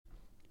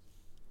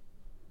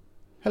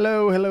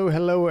Hello, hello,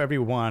 hello,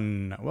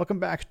 everyone. Welcome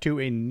back to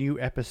a new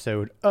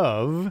episode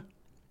of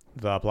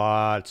The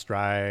Plot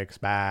Strikes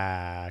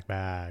Back.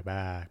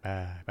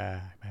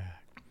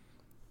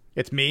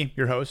 It's me,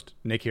 your host,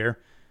 Nick here,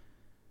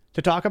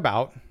 to talk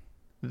about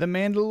The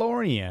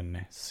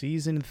Mandalorian,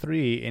 Season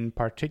 3 in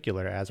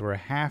particular, as we're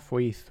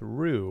halfway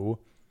through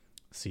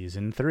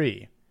Season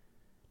 3.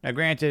 Now,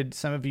 granted,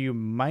 some of you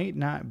might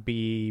not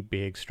be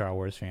big Star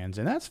Wars fans,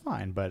 and that's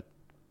fine, but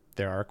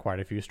there are quite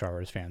a few Star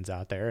Wars fans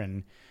out there,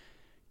 and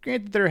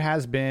granted, there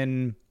has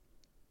been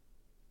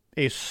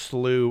a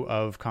slew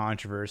of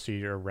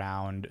controversy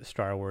around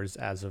Star Wars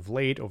as of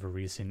late over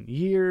recent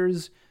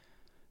years,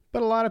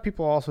 but a lot of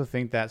people also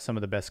think that some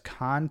of the best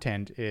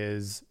content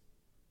is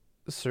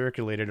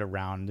circulated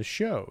around the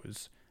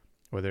shows,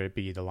 whether it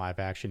be the live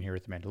action here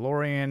with The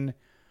Mandalorian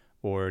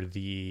or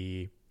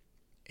the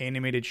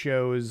animated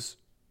shows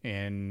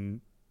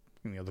in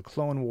the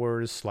Clone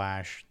Wars /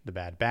 The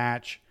Bad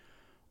Batch,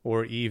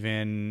 or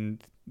even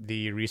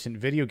the recent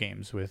video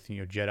games with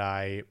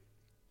Jedi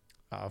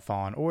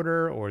Fallen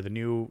Order, or the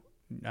new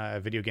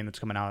video game that's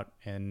coming out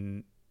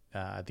in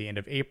at the end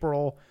of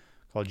April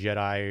called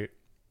Jedi.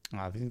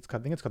 I think it's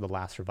called The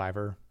Last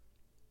Survivor.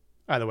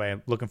 Either way,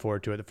 I'm looking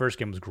forward to it. The first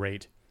game was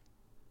great.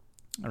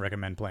 I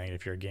recommend playing it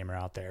if you're a gamer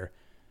out there.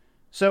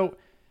 So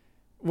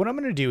what I'm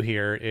going to do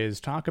here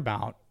is talk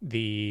about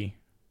the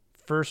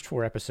first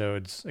 4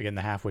 episodes, again,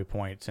 the halfway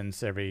point,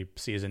 since every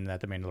season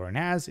that The Mandalorian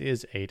has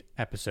is 8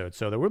 episodes.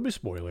 So there will be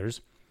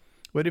spoilers.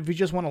 But if you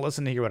just want to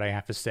listen to hear what I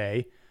have to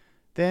say,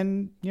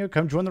 then,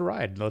 come join the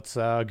ride. Let's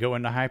go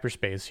into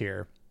hyperspace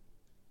here.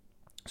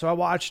 So I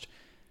watched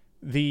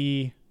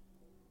the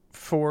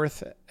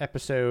 4th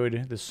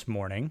episode this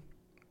morning.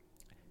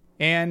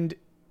 And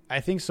I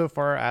think so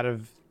far out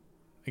of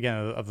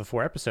the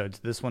 4 episodes,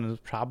 this one is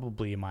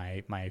probably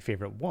my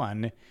favorite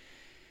one.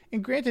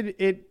 And granted,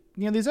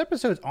 these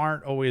episodes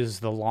aren't always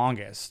the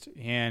longest.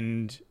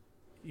 And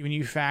when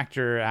you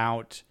factor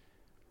out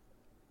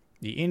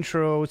the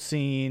intro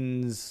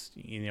scenes,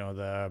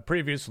 the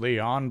previously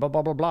on blah,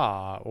 blah, blah,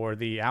 blah, or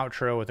the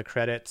outro with the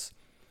credits,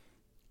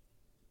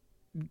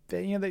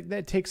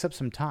 that takes up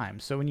some time.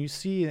 So when you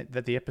see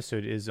that the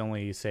episode is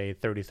only, say,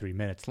 33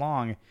 minutes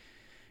long,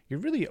 you're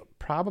really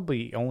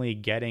probably only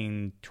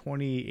getting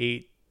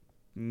 28,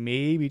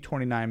 maybe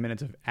 29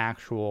 minutes of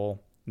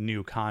actual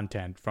new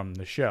content from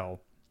the show.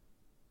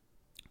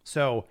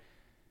 So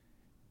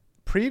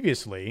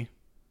previously,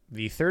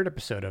 the 3rd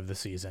episode of the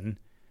season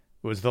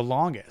was the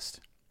longest.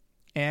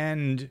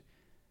 And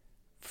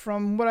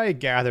from what I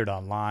gathered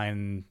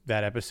online,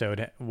 that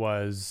episode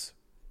was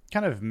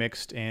kind of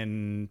mixed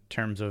in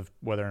terms of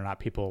whether or not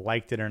people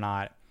liked it or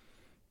not.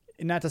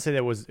 Not to say that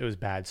it was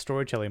bad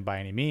storytelling by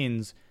any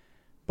means,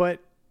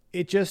 but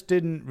it just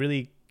didn't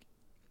really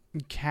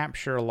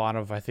capture a lot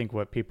of, I think,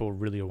 what people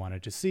really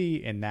wanted to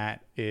see, and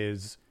that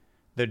is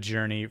the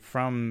journey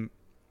from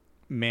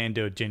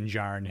Mando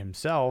Djarin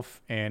himself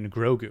and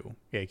Grogu,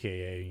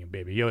 aka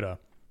Baby Yoda.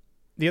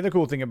 The other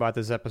cool thing about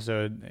this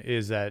episode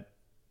is that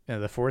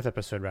the 4th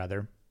episode,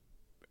 rather,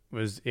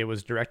 was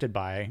directed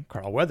by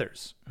Carl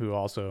Weathers, who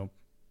also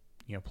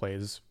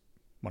plays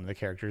one of the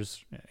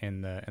characters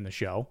in the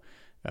show,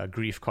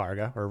 Grief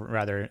Karga, or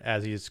rather,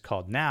 as he's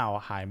called now,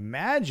 High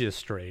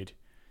Magistrate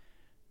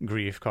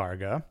Grief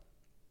Karga.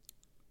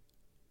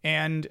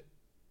 And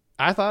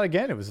I thought,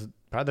 again, it was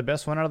probably the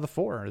best one out of the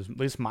 4, at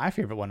least my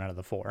favorite one out of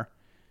the 4.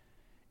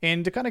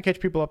 And to kind of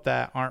catch people up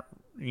that aren't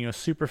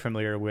super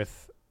familiar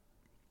with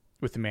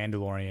the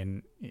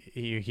Mandalorian,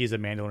 he's a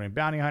Mandalorian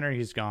bounty hunter.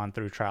 He's gone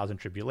through trials and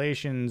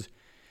tribulations,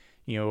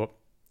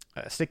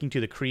 sticking to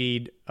the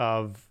creed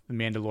of the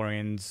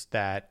Mandalorians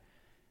that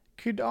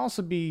could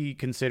also be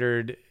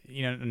considered,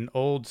 an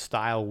old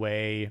style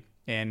way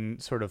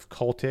and sort of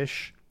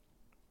cultish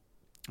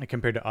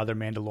compared to other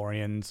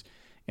Mandalorians.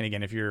 And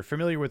again, if you're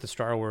familiar with the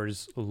Star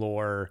Wars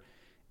lore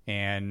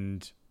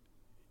and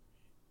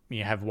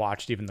you have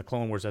watched even the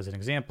Clone Wars as an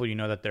example, you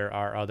know that there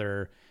are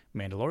other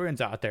Mandalorians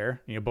out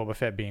there, Boba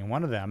Fett being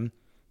one of them,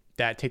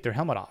 that take their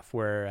helmet off,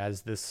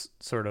 whereas this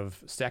sort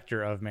of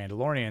sector of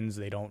Mandalorians,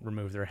 they don't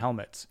remove their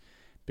helmets,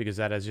 because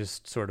that is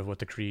just sort of what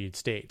the creed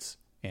states,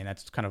 and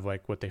that's kind of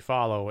like what they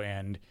follow,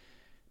 and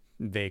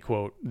they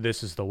quote,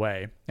 "This is the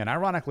way." And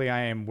ironically,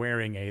 I am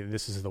wearing a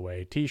 "This is the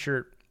way"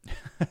 t-shirt,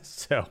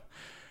 so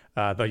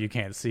though you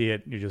can't see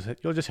it,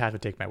 you'll just have to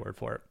take my word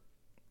for it.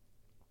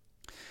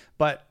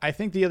 But I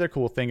think the other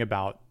cool thing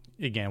about,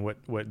 again, what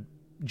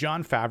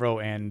Jon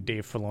Favreau and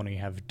Dave Filoni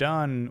have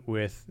done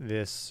with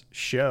this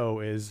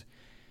show is,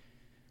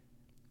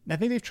 I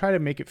think they've tried to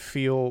make it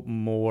feel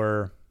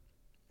more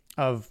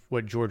of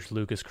what George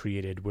Lucas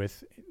created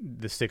with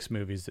the 6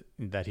 movies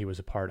that he was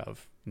a part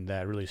of,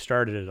 that really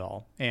started it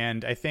all.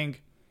 And I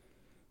think,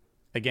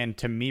 again,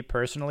 to me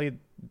personally,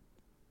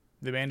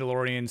 the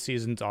Mandalorian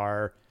seasons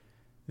are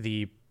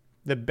the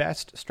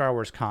best Star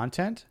Wars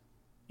content.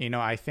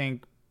 I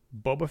think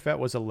Boba Fett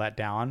was a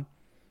letdown.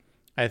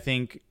 I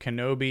think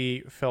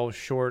Kenobi fell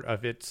short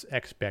of its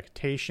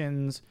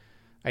expectations.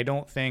 I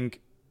don't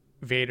think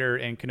Vader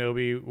and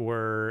Kenobi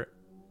were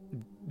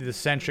the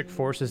centric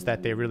forces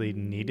that they really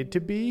needed to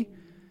be.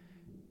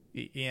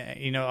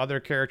 Other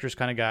characters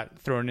kind of got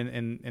thrown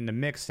in the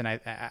mix, and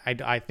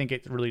I think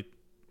it really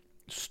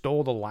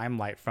stole the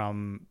limelight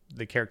from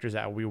the characters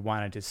that we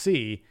wanted to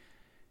see,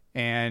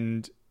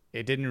 and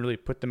it didn't really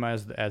put them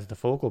as the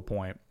focal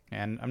point.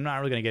 And I'm not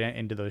really going to get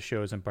into those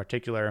shows in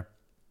particular.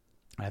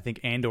 I think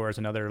Andor is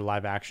another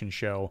live action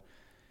show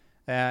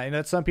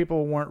that some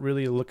people weren't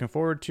really looking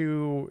forward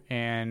to,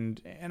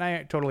 and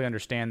I totally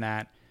understand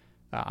that.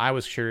 I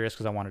was curious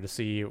because I wanted to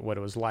see what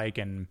it was like,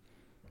 and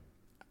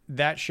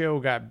that show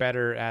got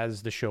better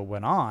as the show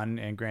went on,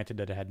 and granted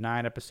that it had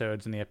 9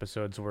 episodes, and the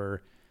episodes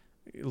were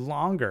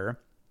longer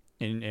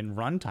in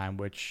runtime,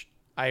 which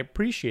I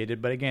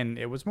appreciated, but again,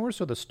 it was more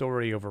so the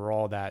story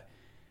overall that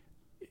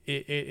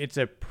it's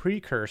a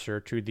precursor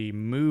to the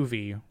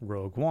movie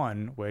Rogue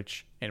One,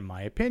 which, in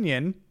my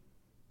opinion,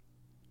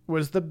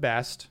 was the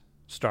best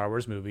Star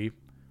Wars movie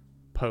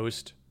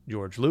post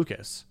George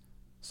Lucas.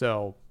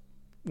 So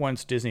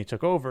once Disney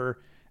took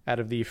over, out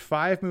of the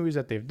 5 movies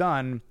that they've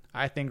done,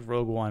 I think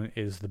Rogue One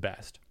is the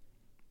best.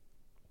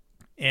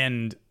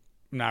 And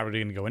I'm not really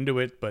going to go into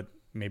it, but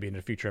maybe in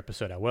a future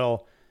episode I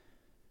will.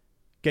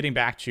 Getting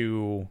back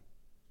to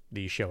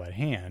the show at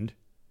hand,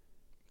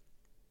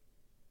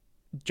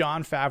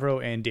 Jon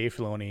Favreau and Dave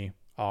Filoni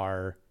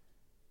are,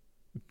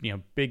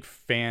 big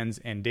fans,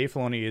 and Dave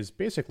Filoni is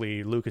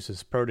basically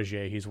Lucas's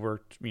protege. He's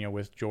worked,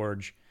 with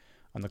George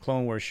on the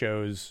Clone Wars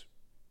shows,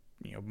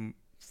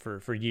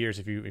 for years,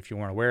 if you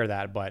weren't aware of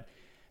that. But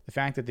the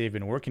fact that they've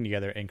been working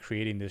together and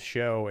creating this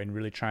show and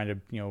really trying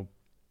to,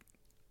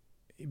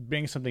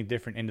 bring something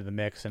different into the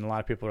mix. And a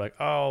lot of people are like,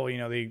 oh,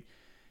 you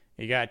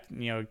got,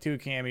 2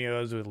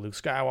 cameos with Luke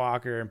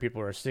Skywalker, and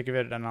people are sick of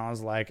it. And I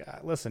was like,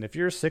 listen, if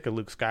you're sick of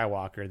Luke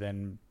Skywalker,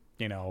 then,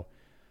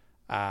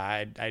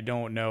 I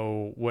don't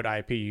know what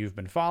IP you've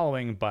been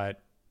following,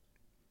 but,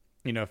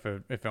 if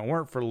it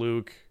weren't for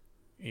Luke,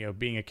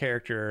 being a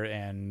character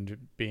and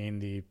being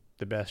the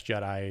best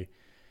Jedi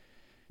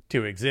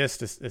to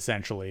exist,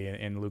 essentially,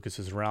 in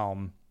Lucas's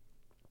realm,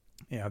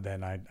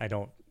 then I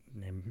don't,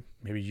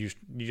 maybe you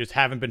just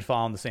haven't been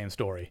following the same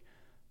story.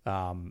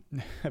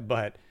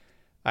 But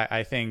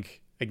I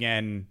think,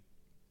 again,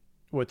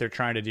 what they're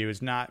trying to do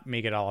is not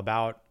make it all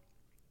about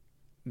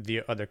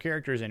the other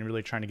characters and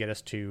really trying to get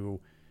us to,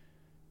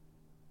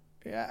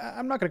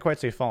 I'm not going to quite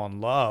say fall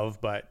in love,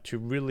 but to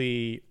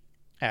really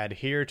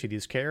adhere to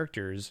these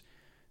characters,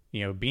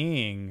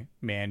 being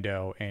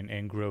Mando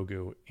and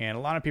Grogu. And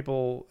a lot of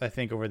people, I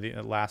think, over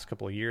the last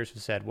couple of years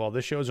have said, well,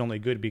 this show is only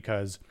good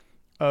because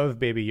of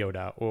Baby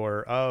Yoda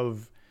or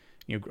of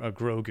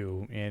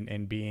Grogu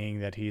and being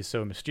that he's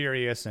so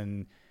mysterious,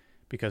 and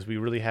because we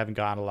really haven't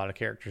got a lot of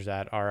characters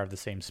that are of the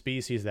same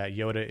species that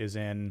Yoda is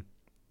a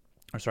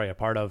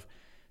part of.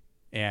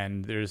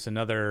 And there's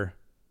another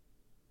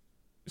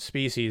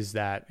species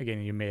that,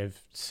 again, you may have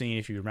seen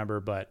if you remember,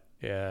 but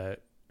her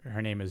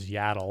name is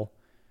Yaddle.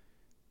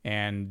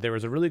 And there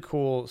was a really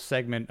cool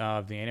segment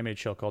of the animated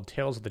show called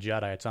Tales of the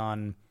Jedi. It's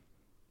on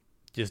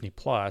Disney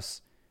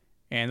Plus,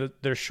 and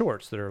they're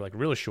shorts. They're like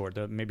really short.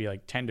 They're maybe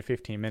like 10 to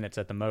 15 minutes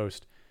at the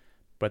most.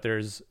 But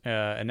there's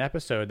an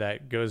episode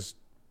that goes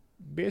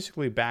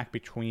basically back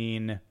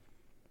between,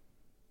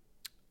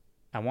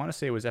 I want to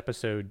say it was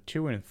episode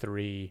 2 and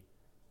 3,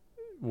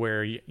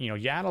 where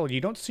Yaddle,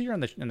 you don't see her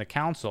in the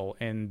council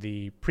in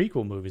the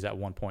prequel movies at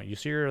one point. You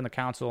see her in the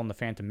council in the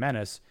Phantom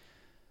Menace,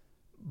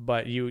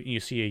 but you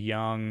see a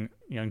young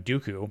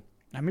Dooku.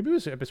 Maybe it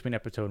was between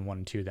episode 1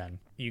 and 2. Then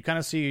you kind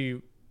of see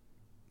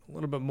a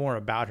little bit more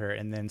about her,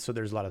 and then so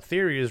there's a lot of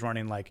theories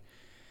running, like,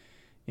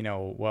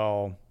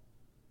 well,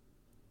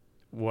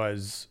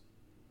 was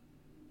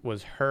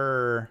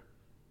her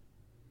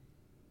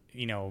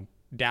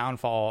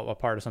downfall a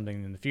part of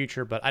something in the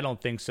future? But I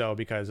don't think so,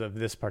 because of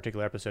this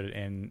particular episode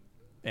in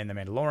The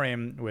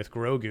Mandalorian with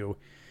Grogu.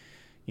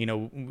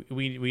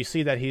 We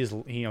see that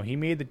he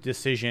made the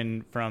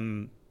decision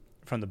from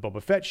the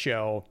Boba Fett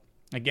show.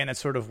 Again,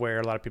 it's sort of where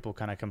a lot of people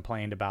kind of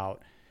complained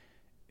about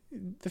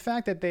the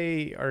fact that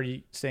they are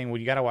saying, well,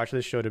 you got to watch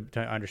this show to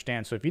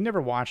understand. So if you never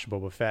watched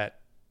Boba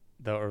Fett,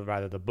 or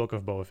rather the Book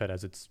of Boba Fett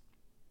as it's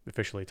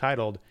officially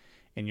titled,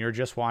 and you're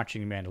just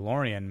watching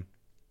Mandalorian,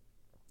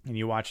 and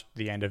you watched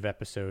the end of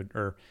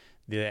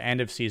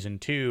season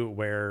 2,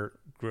 where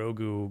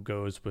Grogu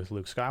goes with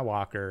Luke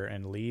Skywalker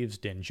and leaves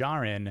Din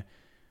Djarin,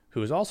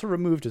 who has also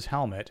removed his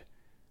helmet.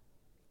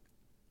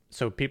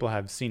 So people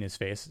have seen his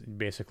face,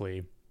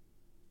 basically,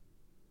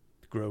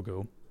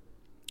 Grogu.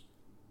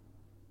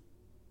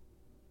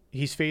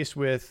 He's faced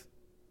with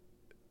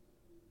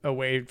a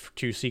way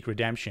to seek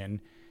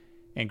redemption,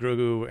 and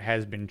Grogu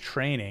has been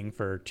training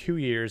for 2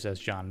 years, as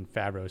Jon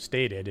Favreau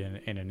stated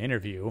in an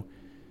interview.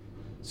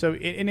 So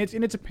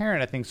it's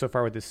apparent, I think, so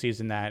far with this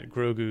season, that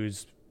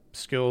Grogu's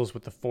skills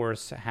with the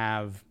Force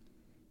have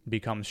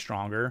become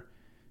stronger.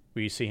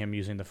 We see him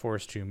using the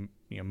Force to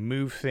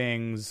move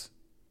things,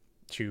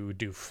 to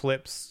do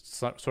flips,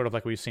 sort of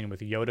like we've seen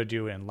with Yoda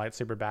do in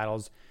lightsaber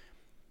battles.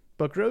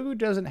 But Grogu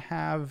doesn't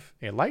have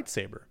a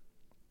lightsaber.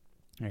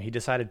 he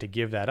decided to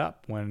give that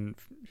up when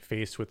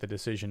faced with the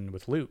decision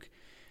with Luke.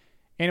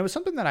 And it was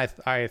something that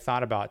I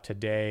thought about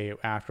today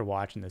after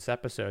watching this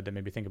episode that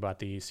made me think about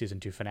the season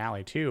 2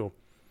 finale too,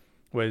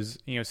 was,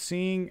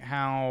 seeing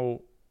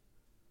how,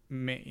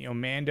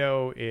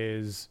 Mando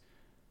is,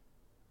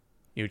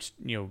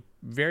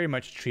 very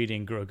much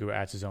treating Grogu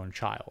as his own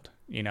child,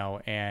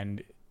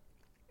 and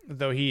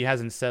though he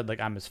hasn't said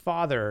like I'm his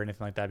father or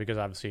anything like that, because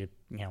obviously,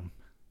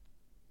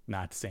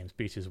 not the same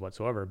species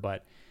whatsoever,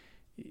 but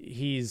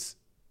he's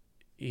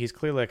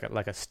clearly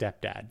like a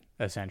stepdad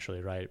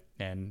essentially, right?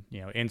 And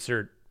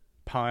insert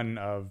pun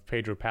of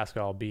Pedro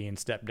Pascal being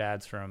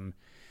stepdads from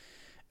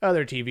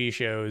other TV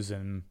shows,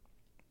 and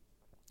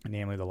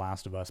namely The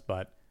Last of Us.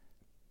 But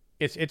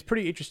it's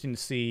pretty interesting to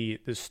see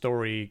this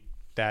story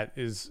that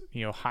is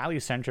highly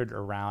centered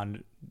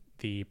around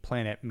the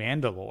planet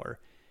Mandalore,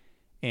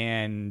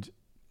 and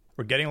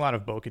we're getting a lot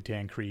of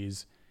Bo-Katan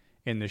Kryze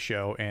in the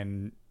show,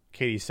 and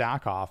Katie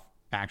Sackhoff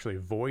actually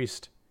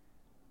voiced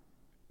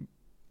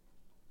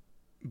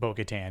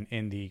Bo-Katan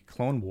in the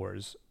Clone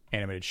Wars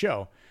animated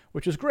show,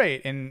 which was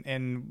great,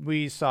 and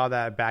we saw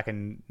that back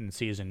in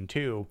season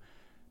 2.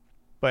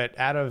 But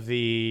out of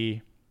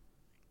the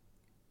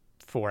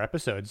 4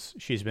 episodes,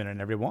 she's been in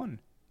every one,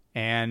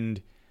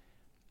 and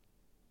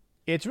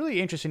it's really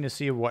interesting to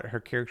see what her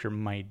character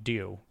might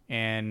do.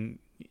 And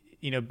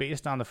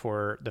based on the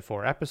four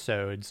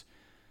episodes,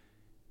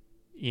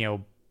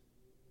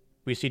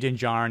 we see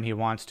Djarin. He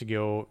wants to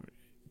go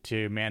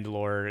to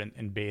Mandalore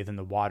and bathe in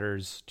the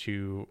waters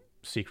to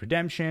seek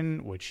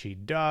redemption, which he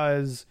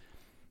does.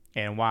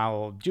 And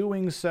while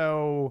doing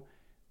so,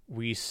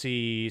 we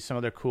see some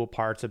other cool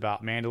parts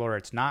about Mandalore.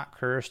 It's not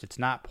cursed. It's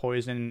not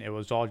poison. It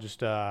was all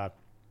just a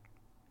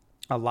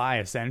lie,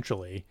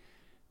 essentially.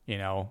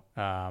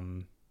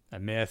 A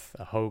myth,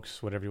 a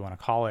hoax, whatever you want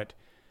to call it.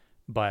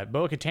 But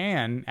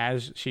Bo-Katan,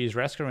 as she's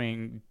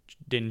rescuing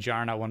Din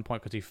Djarin at one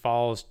point, because he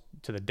falls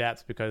to the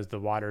depths because the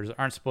waters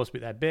aren't supposed to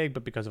be that big,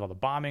 but because of all the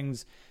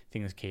bombings,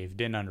 things caved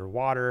in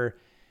underwater.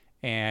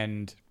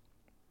 And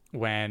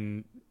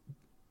when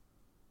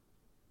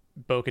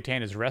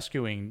Bo-Katan is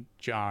rescuing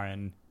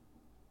Djarin,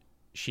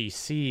 she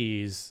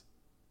sees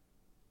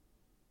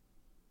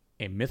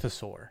a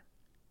mythosaur.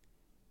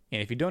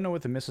 And if you don't know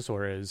what the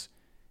mythosaur is,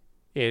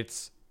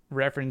 it's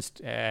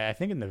referenced, I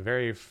think, in the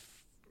very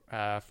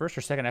first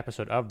or second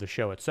episode of the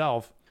show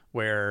itself,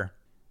 where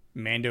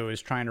Mando is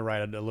trying to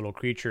ride a little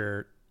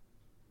creature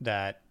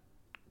that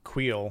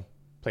Queel,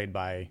 played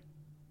by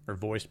or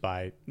voiced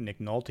by Nick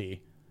Nolte,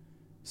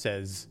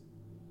 says,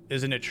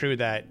 "Isn't it true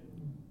that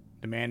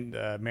the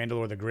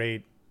Mandalore the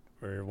Great,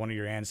 or one of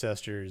your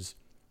ancestors,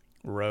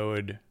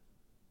 rode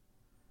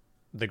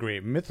the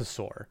great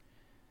mythosaur?"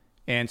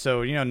 And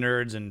so,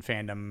 nerds and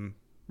fandom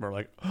were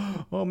like,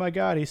 "Oh my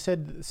God, he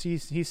said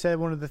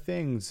one of the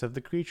things of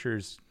the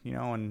creatures,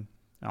 and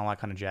all that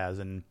kind of jazz."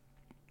 And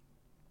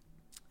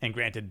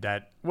granted,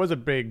 that was a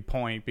big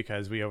point,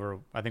 because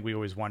I think we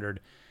always wondered,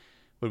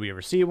 would we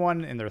ever see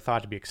one? And they're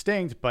thought to be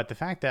extinct. But the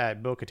fact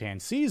that Bo-Katan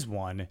sees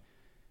one,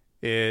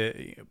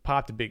 it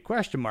popped a big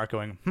question mark,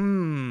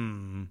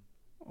 going,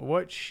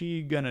 what's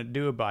she gonna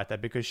do about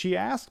that? Because she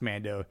asked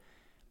Mando,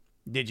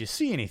 "Did you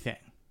see anything?"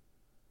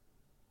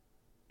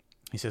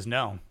 He says,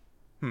 "No."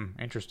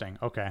 Interesting.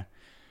 Okay.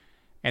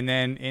 And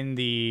then in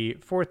the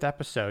 4th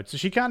episode, so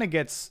she kind of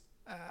gets,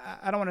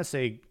 I don't want to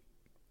say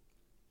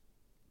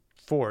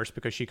forced,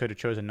 because she could have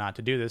chosen not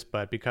to do this,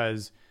 but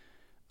because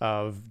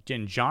of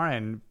Din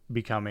Djarin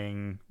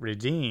becoming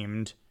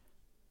redeemed,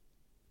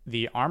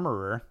 the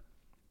armorer,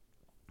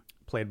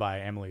 played by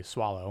Emily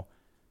Swallow,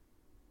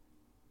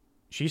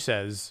 she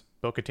says,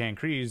 "Bo-Katan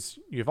Kryze,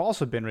 you've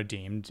also been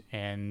redeemed."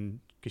 And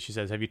because she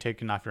says, "Have you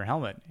taken off your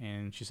helmet?"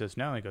 And she says,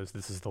 "No." And he goes,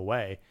 "This is the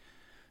way."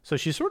 So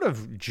she sort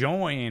of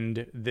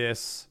joined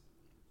this,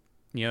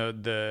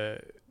 this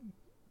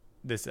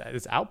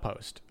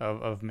outpost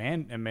of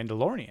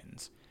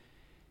Mandalorians.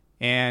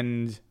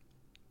 And,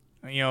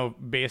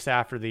 based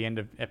after the end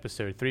of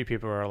episode 3,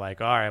 people are like,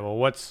 all right, well,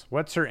 what's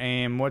her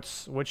aim?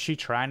 What's she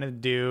trying to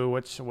do?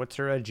 What's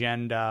her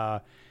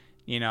agenda?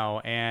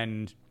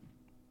 And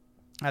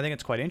I think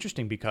it's quite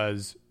interesting,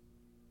 because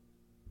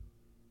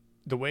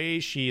the way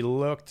she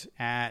looked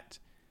at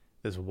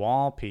this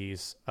wall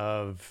piece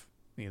of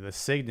the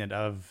signet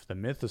of the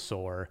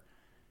mythosaur,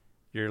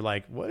 you're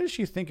like, what is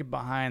she thinking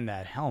behind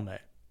that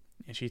helmet?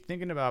 And she's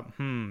thinking about,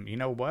 you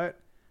know what?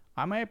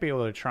 I might be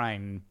able to try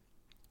and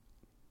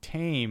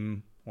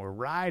tame or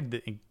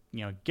ride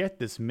get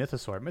this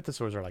mythosaur.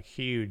 Mythosaurs are like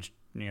huge,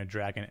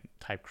 dragon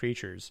type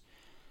creatures.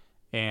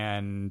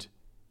 And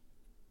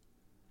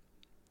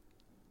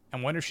I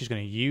wonder if she's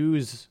going to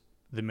use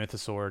the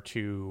mythosaur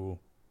to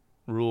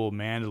rule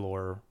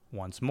Mandalore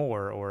once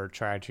more, or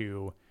try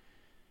to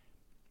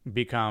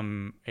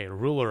become a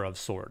ruler of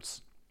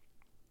sorts.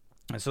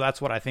 And so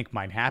that's what I think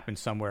might happen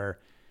somewhere,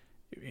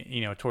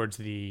 towards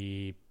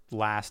the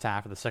last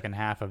half of the second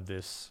half of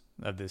this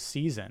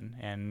season.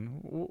 And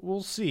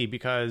we'll see,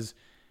 because,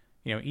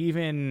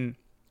 even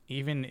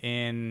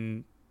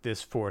in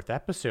this 4th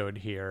episode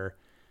here,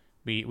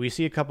 we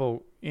see a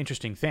couple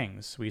interesting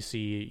things. We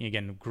see,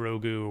 again,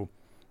 Grogu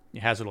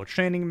has a little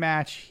training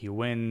match. He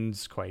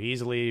wins quite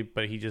easily,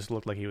 but he just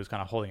looked like he was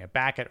kind of holding it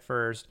back at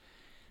first.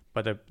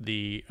 But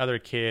the other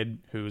kid,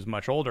 who's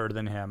much older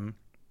than him,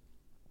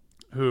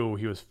 who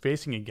he was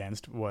facing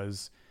against,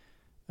 was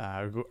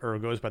or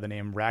goes by the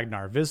name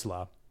Ragnar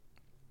Vizsla.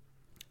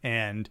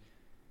 And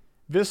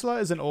Vizsla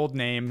is an old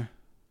name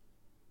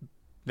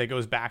that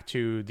goes back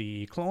to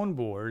the Clone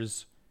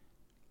Wars,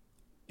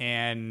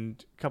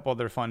 and a couple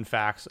other fun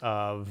facts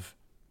of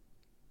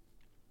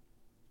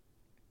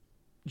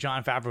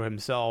Jon Favreau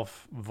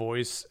himself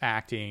voice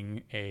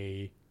acting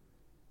a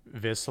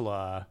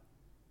Vizsla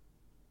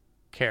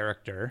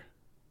character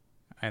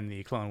in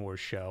the Clone Wars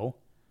show.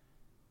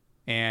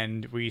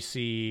 And we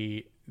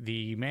see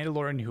the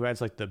Mandalorian, who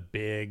has like the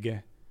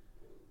big,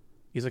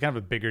 he's like kind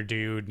of a bigger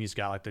dude, and he's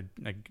got like the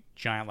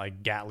giant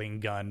like Gatling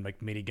gun,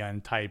 like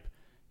minigun type,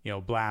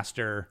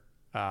 blaster,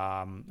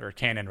 or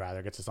cannon rather.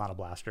 I guess it's not a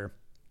blaster.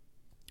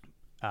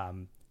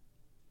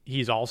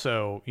 He's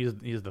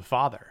the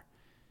father,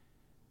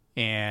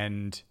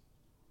 and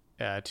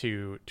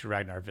to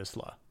Ragnar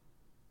Vizsla,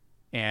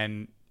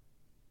 and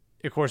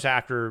of course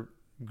after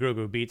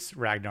Grogu beats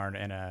Ragnar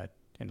in a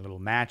little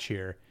match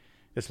here,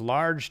 this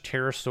large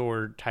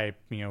pterosaur type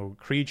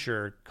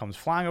creature comes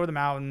flying over the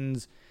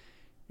mountains.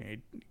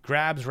 It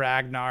grabs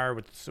Ragnar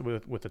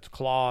with its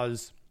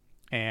claws,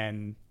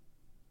 and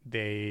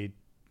it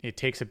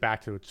takes it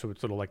back to its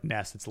little like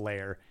nest, its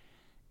lair.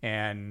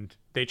 And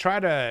they try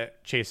to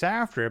chase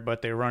after it,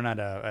 but they run out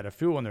of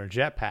fuel in their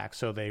jetpack,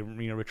 so they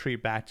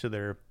retreat back to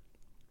their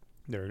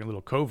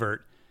little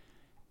covert.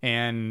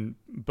 And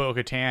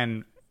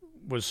Bo-Katan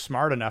was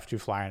smart enough to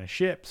fly on a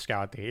ship,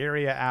 scout the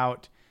area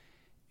out,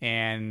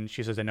 and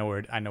she says, I know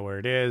where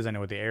it is, I know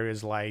what the area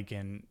is like.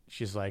 And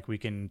she's like, we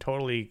can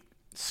totally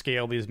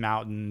scale these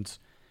mountains,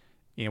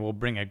 we'll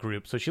bring a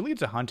group. So she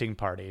leads a hunting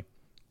party,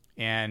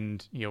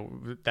 and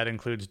that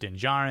includes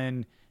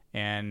Djarin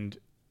and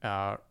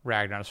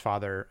Ragnar's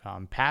father,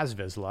 Paz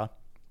Vizsla,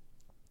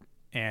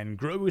 and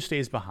Grogu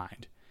stays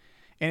behind.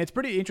 And it's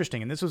pretty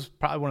interesting, and this was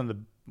probably one of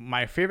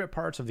my favorite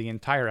parts of the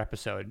entire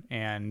episode,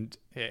 and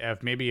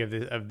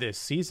of this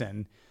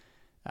season,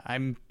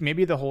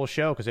 maybe the whole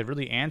show, because it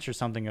really answers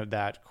something of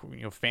that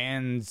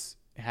fans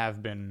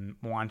have been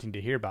wanting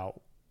to hear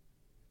about.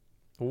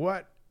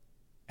 What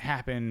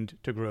happened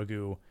to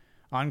Grogu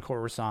on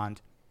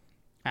Coruscant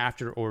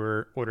after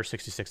Order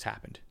 66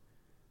 happened?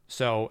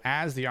 So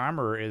as the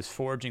armorer is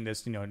forging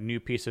this, new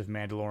piece of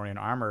Mandalorian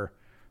armor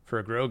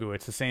for Grogu,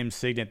 it's the same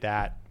signet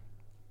that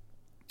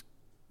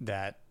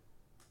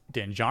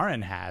Din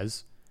Djarin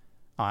has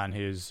on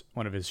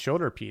one of his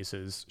shoulder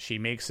pieces. She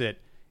makes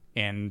it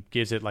and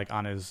gives it like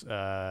on his.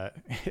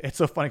 It's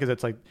so funny because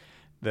it's like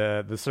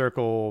the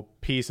circle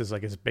piece is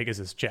like as big as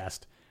his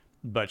chest,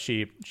 but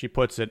she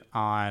puts it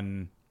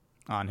on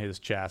his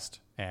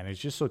chest, and it's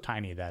just so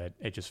tiny that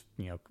it just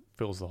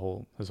fills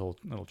his whole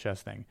little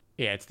chest thing.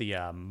 Yeah, it's the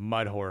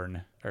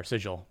mudhorn, or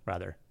sigil,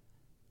 rather.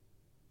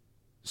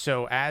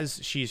 So as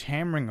she's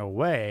hammering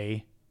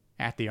away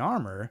at the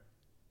armor,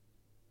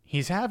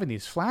 he's having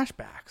these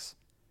flashbacks.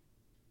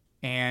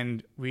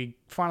 And we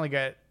finally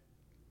get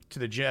to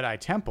the Jedi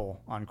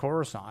Temple on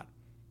Coruscant.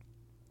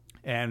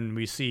 And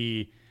we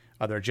see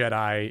other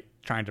Jedi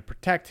trying to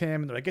protect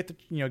him. They're like,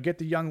 get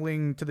the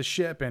youngling to the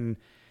ship.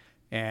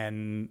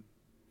 And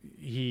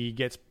he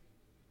gets,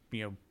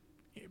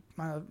 it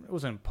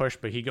wasn't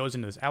pushed, but he goes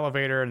into this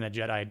elevator, and the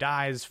Jedi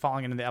dies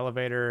falling into the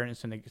elevator, and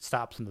so it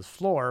stops on this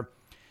floor.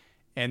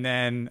 And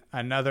then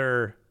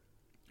another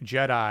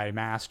Jedi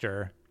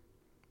master,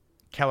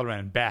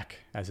 Kelleran Beck,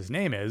 as his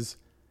name is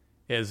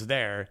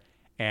there.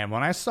 And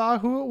when I saw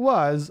who it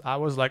was, I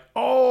was like,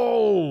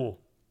 oh,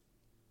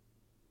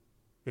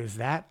 is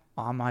that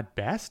Ahmad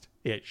Best?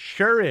 It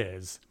sure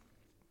is.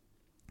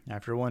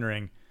 After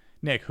wondering,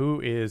 Nick,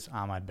 who is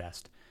Ahmad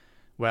Best?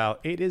 Well,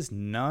 it is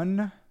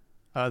none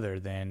other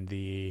than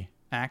the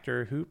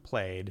actor who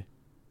played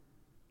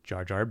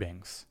Jar Jar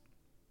Binks.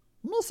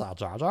 Mr.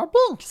 Jar Jar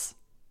Binks.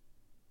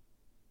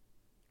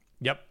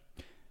 Yep.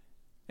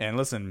 And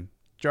listen,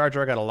 Jar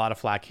Jar got a lot of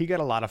flack. He got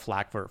a lot of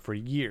flack for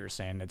years,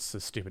 saying it's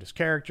the stupidest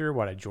character.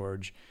 Why did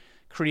George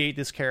create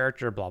this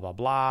character? Blah, blah,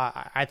 blah.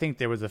 I think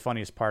there was the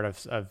funniest part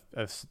of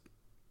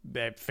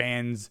that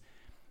fans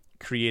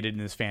created in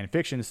this fan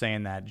fiction,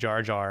 saying that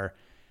Jar Jar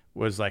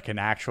was like an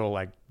actual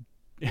like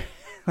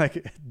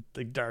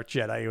Dark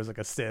Jedi. He was like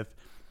a Sith,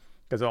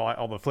 because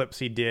all the flips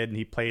he did, and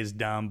he plays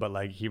dumb, but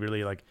like he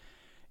really like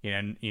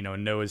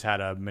knows how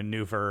to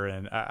maneuver,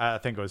 and I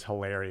think it was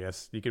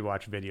hilarious. You could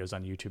watch videos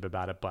on YouTube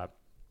about it. But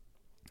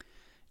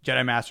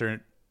Jedi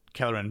Master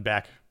Kelleran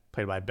Beck,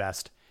 played by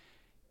Best,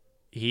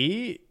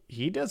 he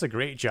does a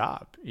great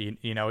job.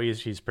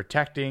 He's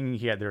protecting.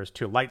 There's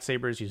two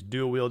lightsabers. He's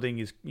dual wielding.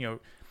 He's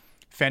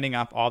fending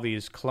off all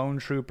these clone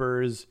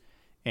troopers,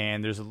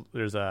 and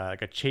there's a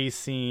chase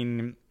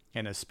scene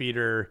in a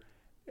speeder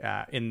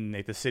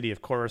in the city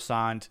of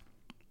Coruscant,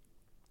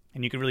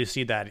 and you can really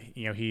see that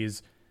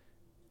he's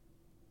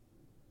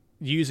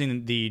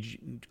using the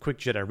quick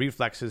Jedi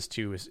reflexes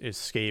to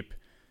escape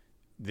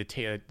the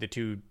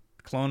two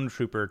clone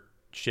trooper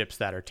ships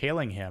that are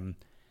tailing him,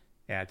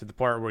 to the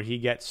part where he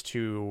gets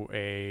to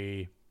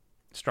a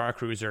Star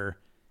Cruiser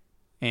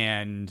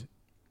and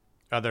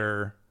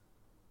other,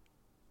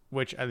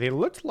 which they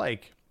looked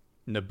like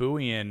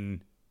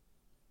Nabooian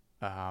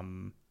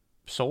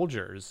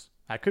soldiers.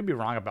 I could be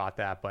wrong about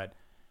that, but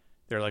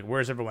they're like,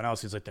 "Where's everyone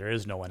else?" He's like, "There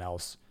is no one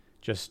else,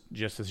 just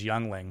this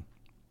youngling."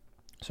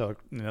 So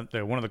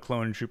one of the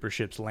clone trooper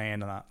ships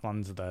land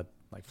on the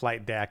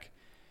flight deck,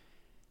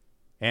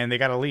 and they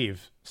got to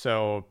leave.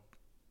 So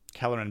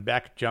Kelleran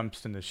Beck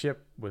jumps in the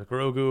ship with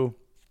Grogu,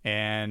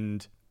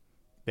 and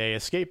they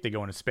escape. They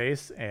go into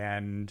space,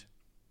 and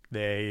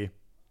they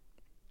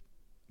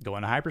go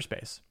into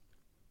hyperspace.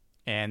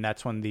 And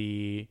that's when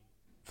the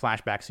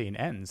flashback scene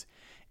ends.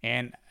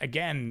 And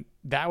again,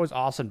 that was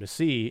awesome to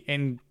see.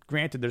 And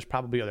granted, there's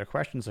probably other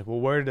questions like,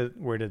 well, where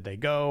did they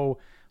go?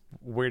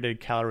 Where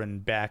did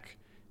Kelleran Beck,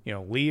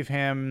 leave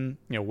him?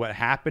 What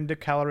happened to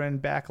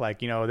Kelleran Beck?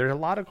 There's a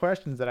lot of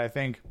questions that I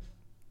think,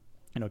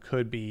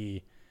 could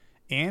be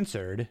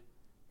answered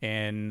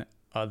in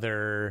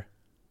other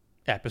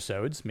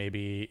episodes,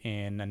 maybe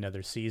in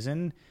another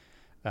season.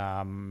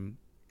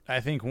 I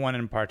think one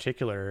in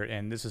particular,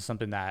 and this is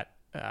something that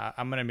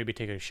I'm going to maybe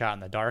take a shot in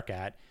the dark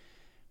at.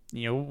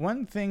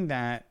 One thing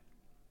that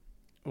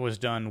was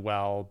done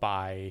well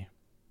by,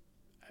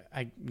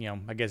 I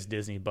guess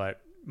Disney,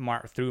 but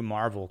through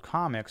Marvel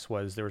Comics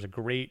was there was a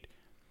great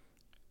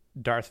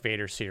Darth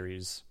Vader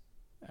series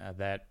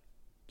that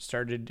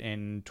started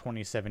in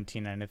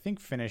 2017 and I think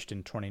finished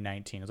in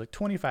 2019. It was like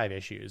 25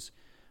 issues.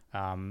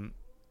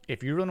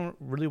 If you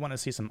really want to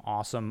see some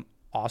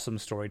awesome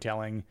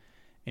storytelling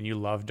and you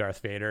love Darth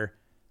Vader,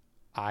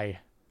 I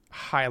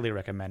highly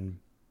recommend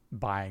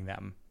buying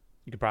them.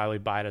 You could probably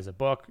buy it as a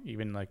book,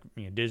 even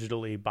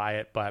digitally buy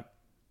it, but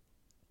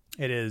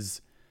it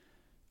is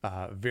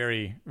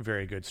very,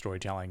 very good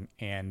storytelling.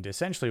 And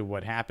essentially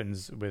what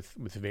happens with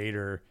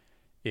Vader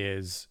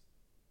is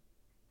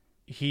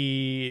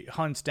he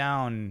hunts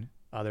down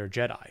other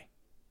Jedi,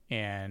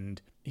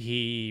 and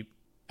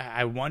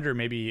I wonder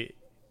maybe,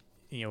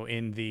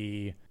 in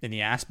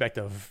the aspect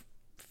of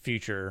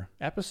future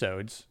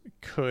episodes,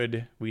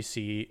 could we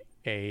see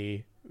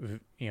a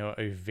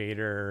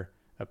Vader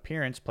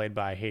appearance played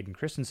by Hayden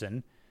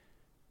Christensen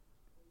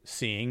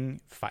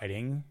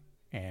fighting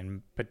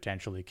and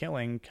potentially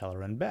killing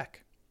Kelleran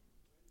Beck?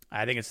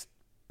 I think it's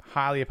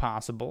highly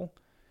possible,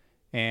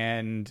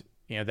 and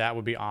that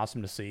would be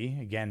awesome to see.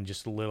 Again,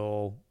 just a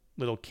little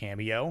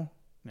cameo.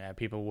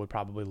 People would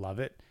probably love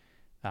it.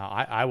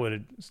 I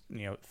would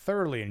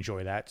thoroughly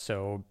enjoy that,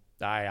 so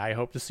I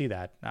hope to see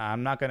that.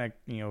 I'm not gonna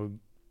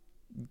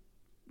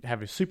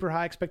have a super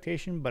high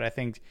expectation, but I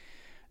think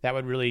that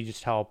would really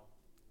just help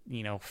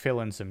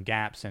fill in some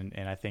gaps, and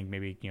I think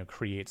maybe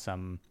create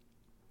some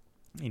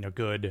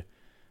good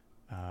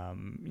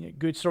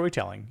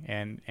storytelling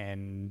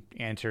and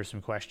answer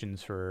some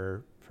questions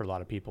for a lot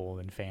of people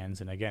and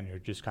fans. And again, you're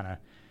just kind of,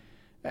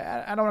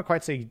 I don't want to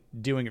quite say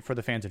doing it for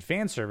the fans and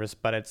fan service,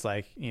 but it's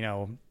like,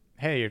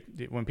 hey,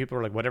 when people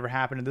are like, whatever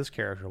happened to this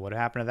character? What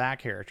happened to that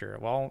character?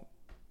 Well,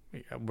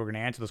 we're going to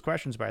answer those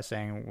questions by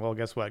saying, well,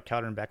 guess what?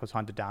 Kelleran Beck was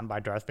hunted down by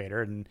Darth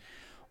Vader and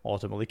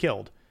ultimately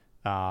killed.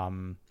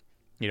 And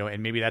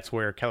maybe that's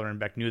where Kelleran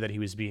Beck knew that he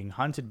was being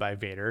hunted by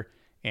Vader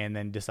and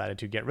then decided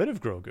to get rid of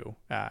Grogu.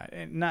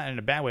 Not in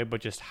a bad way, but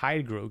just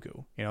hide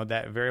Grogu.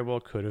 That very well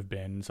could have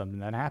been something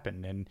that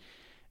happened. And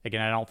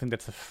again, I don't think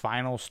that's the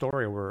final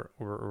story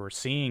we're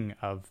seeing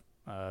of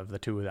the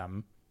two of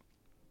them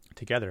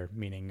together,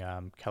 meaning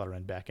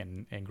Kelleran Beck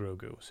and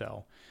Grogu.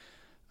 So,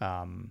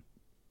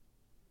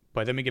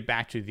 but then we get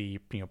back to the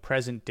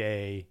present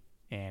day,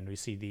 and we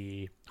see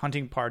the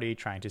hunting party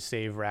trying to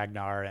save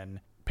Ragnar, and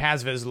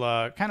Paz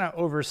Vizsla kind of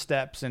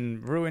oversteps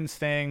and ruins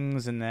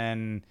things, and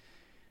then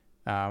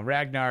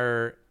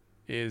Ragnar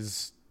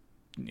is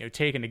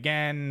taken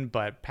again,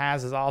 but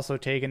Paz is also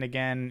taken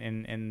again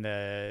in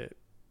the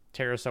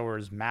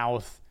pterosaur's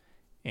mouth,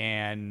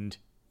 and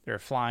they're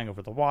flying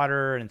over the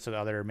water, and so the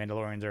other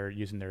Mandalorians are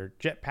using their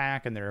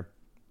jetpack, and they're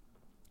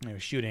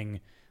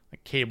shooting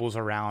cables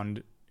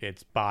around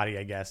its body,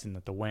 I guess, and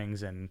the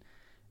wings, and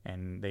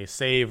they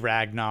save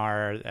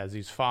Ragnar as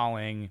he's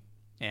falling,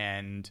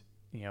 and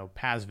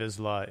Paz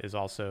Vizsla is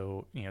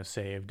also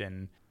saved,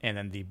 and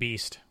then the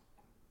beast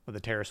of the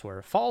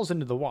pterosaur falls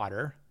into the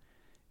water,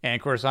 and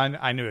of course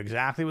I knew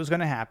exactly what was going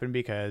to happen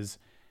because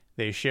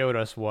they showed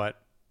us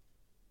what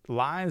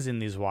lies in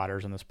these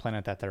waters on this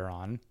planet that they're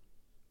on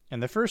in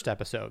the first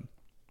episode,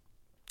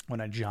 when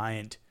a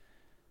giant,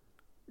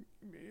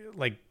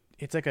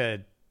 it's like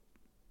a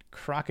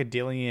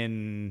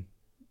crocodilian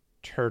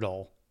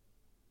turtle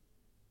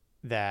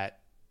that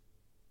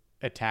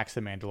attacks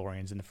the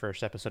Mandalorians in the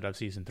first episode of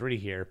season 3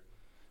 here.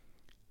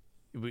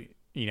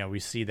 We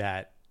see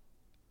that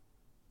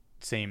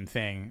same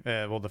thing.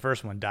 Well, the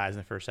first one dies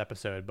in the first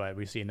episode, but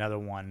we see another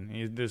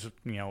one. There's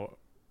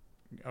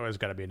always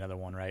got to be another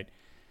one, right?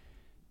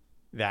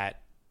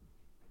 That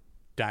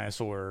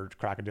dinosaur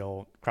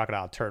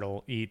crocodile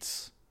turtle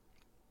eats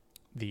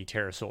the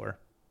pterosaur.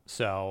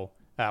 So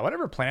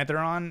whatever planet they're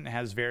on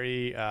has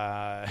very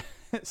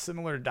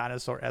similar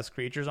dinosaur-esque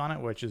creatures on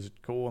it, which is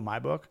cool in my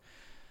book.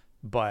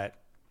 But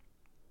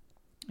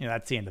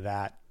that's the end of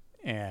that.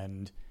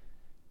 And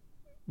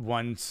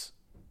once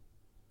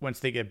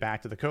they get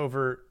back to the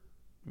covert,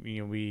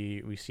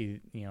 we see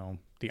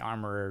the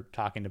armorer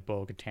talking to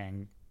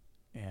Bo-Katan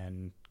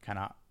and kind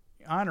of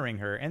honoring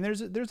her. And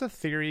there's a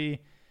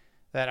theory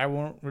that I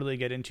won't really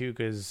get into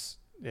because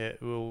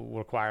it will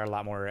require a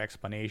lot more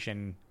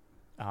explanation.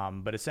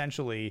 But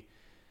essentially,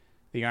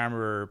 the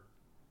armorer,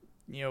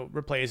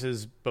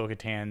 replaces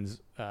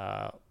Bo-Katan's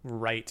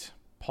right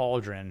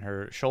pauldron,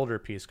 her shoulder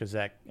piece, because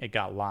it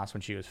got lost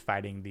when she was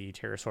fighting the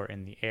pterosaur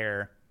in the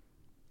air.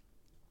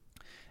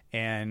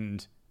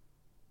 And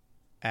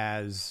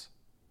as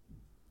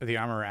the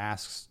armorer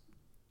asks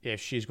if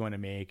she's going to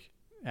make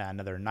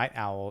another night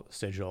owl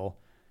sigil,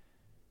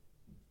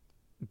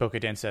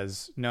 Bo-Katan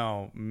says,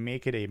 no,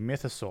 make it a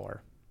mythosaur.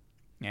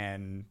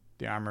 And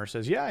the armorer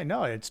says, yeah, I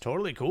know, it's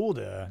totally cool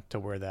to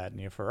wear that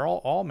for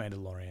all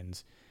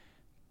Mandalorians.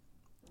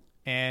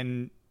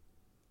 And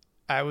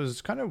I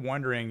was kind of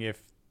wondering if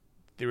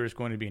there was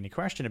going to be any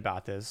question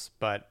about this,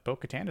 but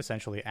Bo-Katan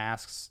essentially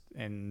asks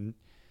and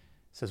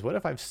says, what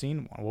if I've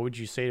seen one? What would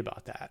you say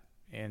about that?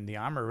 And the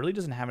armorer really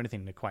doesn't have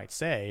anything to quite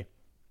say,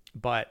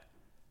 but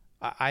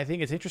I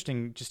think it's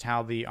interesting just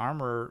how the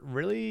armorer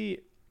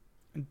really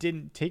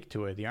didn't take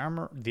to it. The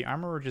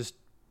armorer just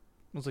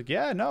was like,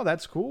 yeah, no,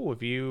 that's cool.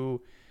 If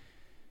you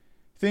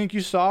think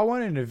you saw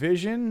one in a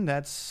vision,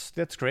 that's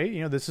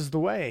great. This is the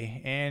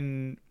way.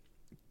 And,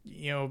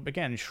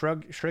 again,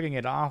 shrugging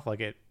it off like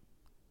it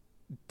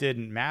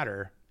didn't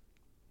matter.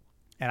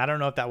 And I don't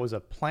know if that was a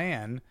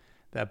plan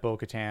that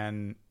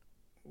Bo-Katan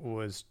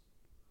was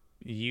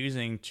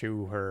using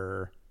to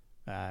her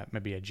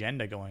maybe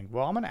agenda, going,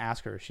 well, I'm going to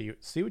ask her,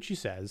 see what she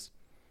says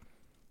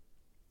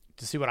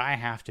to see what I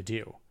have to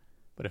do.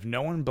 But if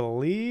no one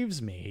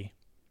believes me,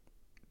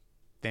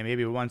 then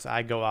maybe once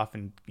I go off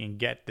and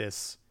get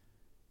this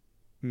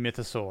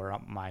mythosaur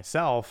up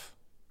myself,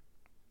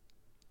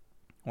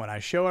 when I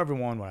show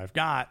everyone what I've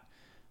got,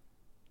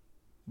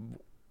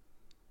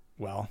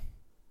 well,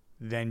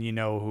 then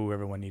who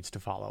everyone needs to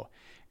follow.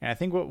 And I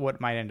think what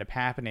might end up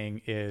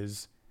happening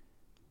is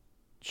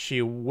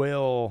she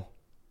will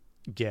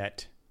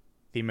get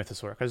the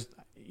mythosaur because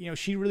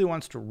she really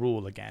wants to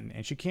rule again,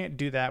 and she can't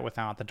do that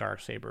without the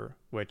Darksaber,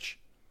 which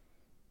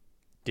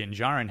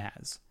Djarin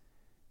has.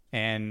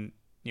 And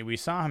we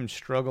saw him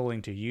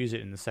struggling to use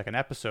it in the second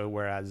episode,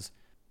 whereas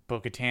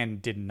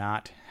Bo-Katan did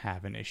not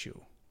have an issue.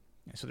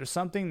 So there's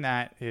something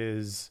that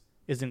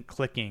isn't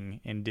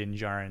clicking in Din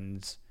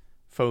Djarin's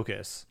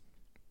focus.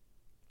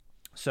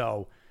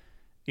 So,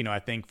 I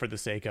think for the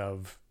sake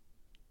of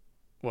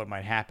what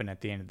might happen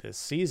at the end of this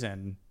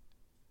season,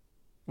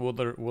 will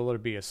there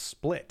be a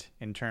split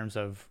in terms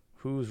of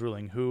who's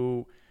ruling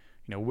who,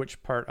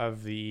 which part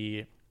of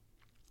the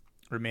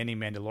remaining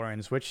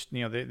Mandalorians, which,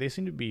 they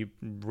seem to be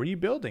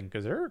rebuilding,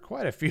 because there are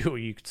quite a few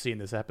you could see in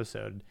this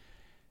episode.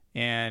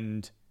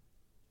 And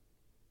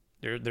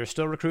they're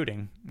still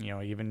recruiting,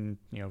 even,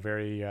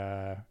 very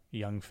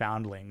young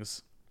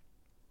foundlings.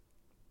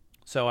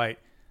 So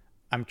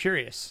I'm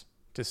curious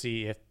to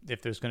see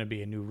if there's going to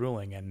be a new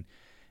ruling. And,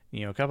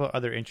 a couple of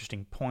other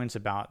interesting points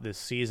about this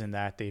season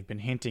that they've been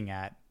hinting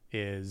at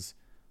is,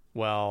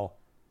 well,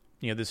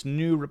 this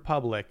new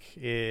republic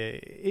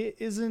it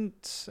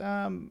isn't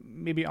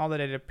maybe all that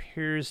it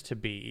appears to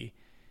be.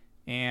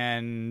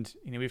 And,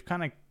 we've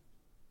kind of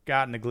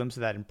gotten a glimpse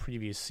of that in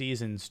previous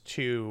seasons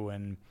too.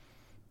 And,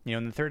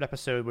 in the third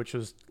episode, which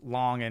was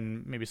long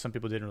and maybe some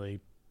people didn't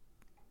really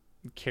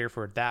care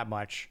for it that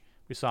much,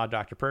 we saw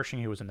Dr.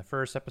 Pershing, who was in the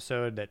first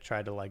episode, that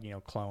tried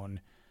to clone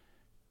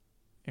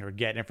or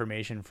get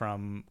information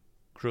from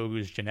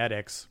Grogu's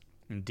genetics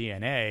and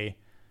DNA.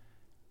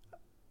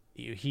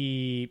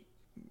 He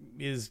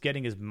is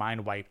getting his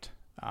mind wiped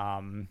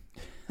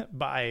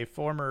by a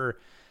former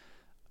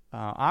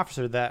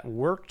officer that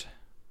worked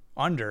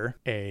under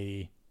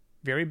a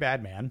very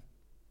bad man,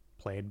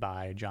 played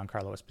by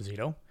Giancarlo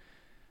Esposito,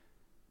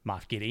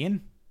 Moff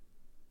Gideon,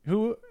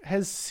 who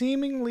has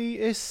seemingly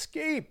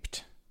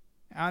escaped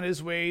on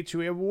his way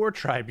to a war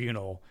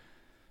tribunal.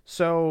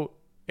 So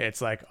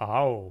it's like,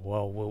 oh,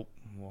 well,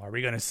 are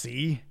we going to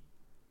see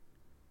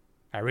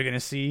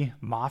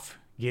Moff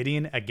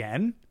Gideon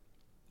again?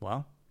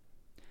 Well,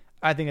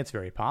 I think it's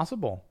very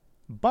possible.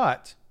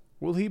 But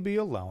will he be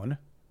alone?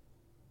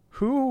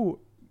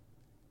 Who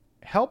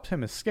helped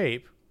him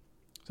escape?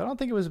 So I don't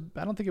think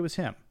it was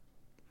him.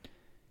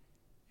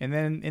 And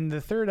then in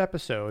the third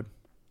episode,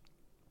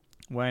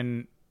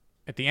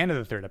 at the end of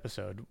the third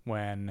episode,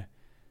 when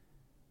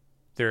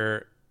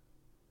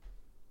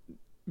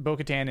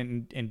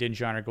Bo-Katan and Din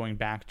Djarin are going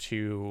back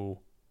to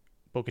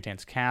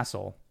Bo-Katan's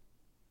castle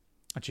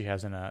that she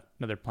has in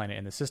another planet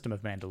in the system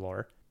of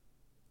Mandalore,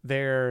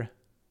 they're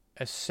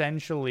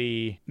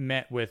essentially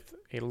met with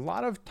a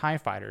lot of TIE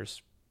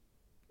fighters,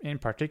 in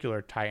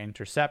particular TIE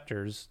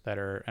interceptors that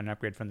are an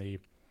upgrade from the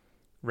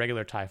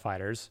regular TIE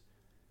fighters.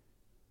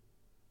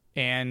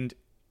 And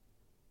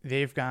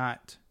they've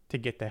got to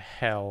get the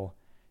hell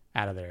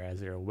out of there, as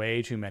there are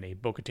way too many.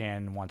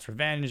 Bo-Katan wants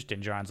revenge,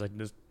 and Djarin's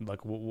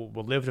like,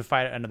 we'll live to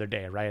fight another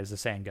day, right, as the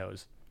saying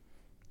goes.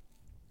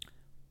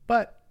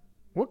 But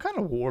what kind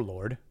of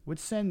warlord would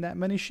send that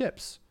many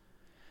ships?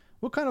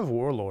 What kind of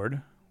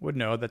warlord would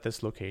know that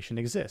this location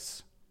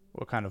exists?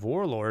 What kind of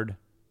warlord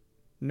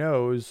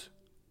knows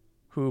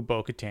who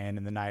Bo-Katan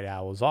and the Night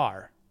Owls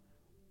are?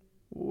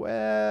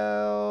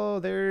 Well,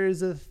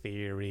 there's a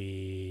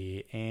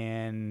theory,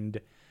 and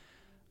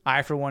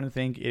I, for one,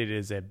 think it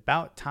is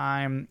about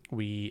time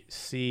we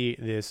see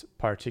this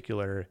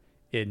particular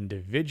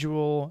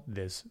individual,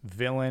 this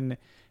villain,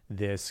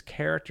 this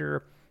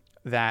character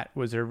that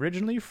was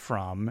originally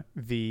from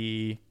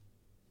the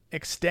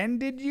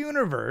extended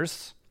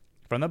universe,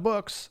 from the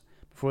books,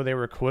 before they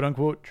were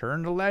quote-unquote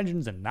turned to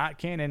legends and not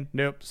canon.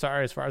 Nope,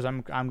 sorry, as far as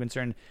I'm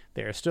concerned,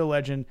 they are still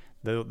legend.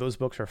 Those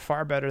books are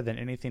far better than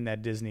anything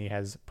that Disney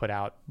has put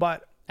out.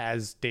 But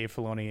as Dave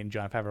Filoni and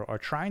Jon Favreau are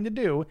trying to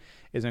do,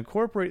 is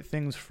incorporate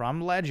things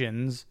from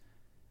legends,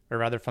 or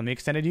rather from the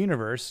extended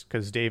universe,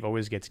 because Dave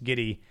always gets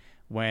giddy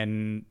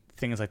when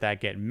things like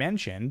that get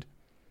mentioned.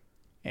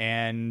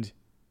 And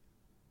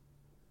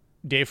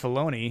Dave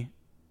Filoni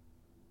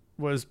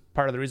was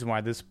part of the reason why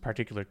this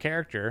particular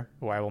character,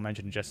 who I will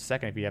mention in just a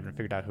second if you haven't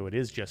figured out who it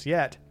is just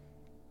yet,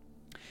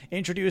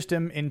 introduced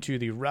him into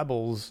the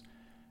Rebels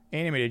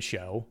animated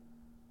show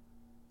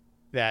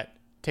that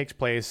takes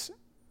place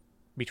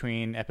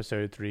between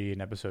episode 3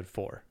 and episode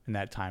 4 in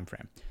that time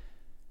frame.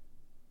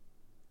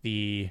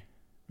 The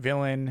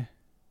villain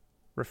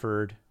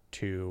referred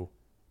to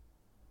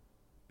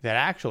that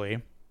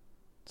actually,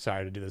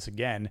 sorry to do this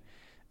again,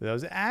 that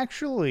was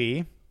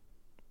actually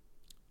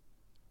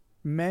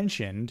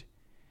mentioned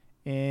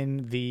in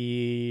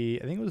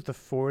I think it was the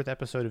 4th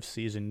episode of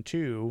season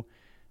 2,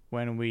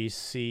 when we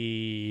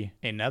see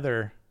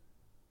another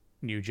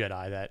new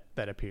Jedi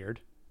that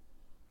appeared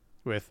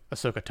with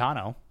Ahsoka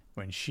Tano,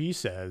 when she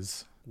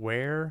says,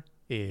 "Where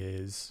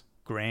is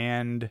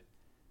Grand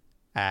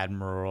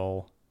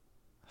Admiral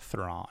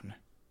Thrawn?"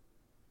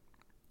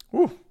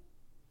 Woo!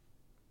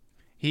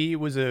 He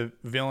was a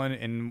villain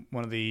in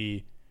one of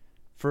the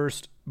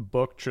first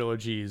book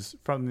trilogies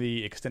from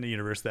the extended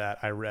universe that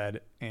I read,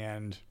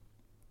 and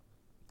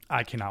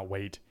I cannot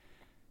wait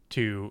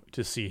to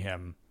see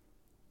him.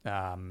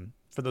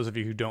 For those of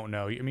you who don't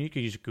know, I mean, you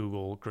could just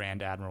Google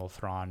Grand Admiral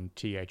Thrawn,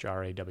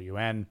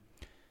 Thrawn,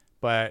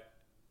 but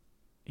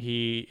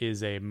he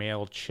is a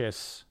male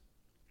Chiss,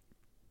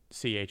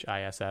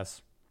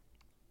 Chiss,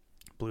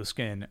 blue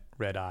skin,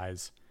 red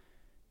eyes.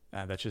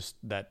 That's just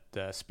that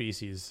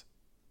species,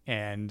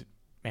 and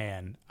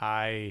man,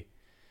 I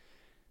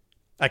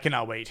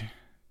cannot wait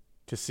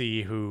to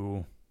see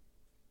who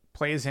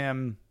plays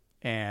him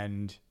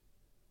and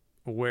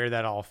where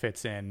that all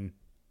fits in,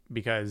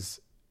 because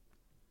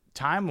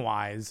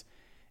time-wise,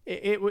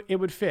 it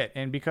would fit.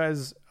 And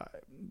because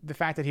the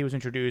fact that he was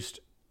introduced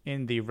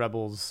in the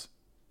Rebels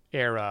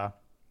era,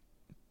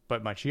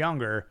 but much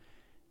younger,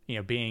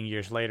 being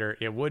years later,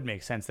 it would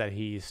make sense that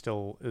he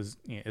still is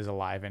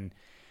alive. And,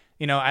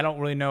 I don't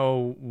really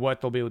know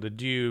what they'll be able to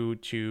do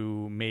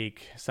to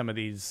make some of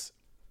these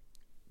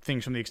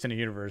things from the extended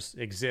universe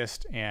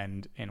exist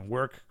and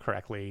work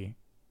correctly,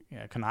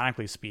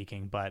 canonically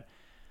speaking. But,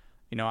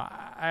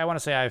 I want to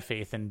say I have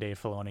faith in Dave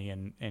Filoni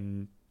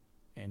and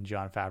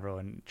Jon Favreau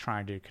and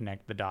trying to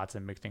connect the dots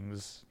and make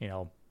things,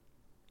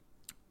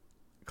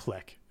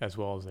 click as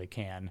well as they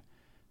can,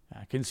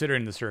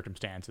 considering the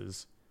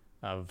circumstances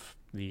of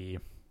the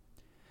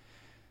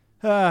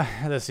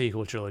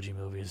sequel trilogy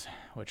movies,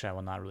 which I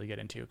will not really get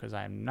into because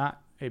I'm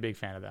not a big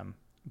fan of them.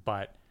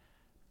 But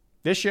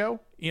this show,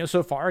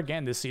 so far,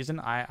 again, this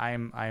season,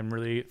 I'm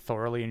really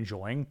thoroughly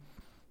enjoying.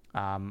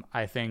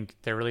 I think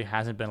there really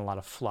hasn't been a lot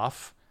of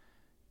fluff.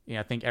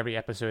 I think every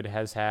episode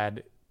has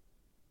had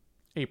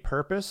a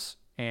purpose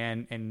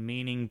and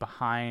meaning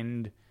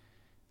behind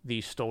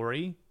the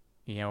story.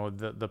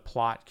 The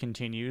plot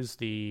continues.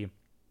 The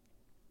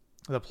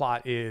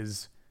plot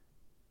is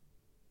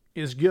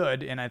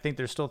good, and I think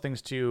there's still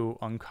things to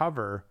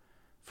uncover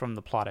from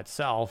the plot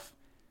itself,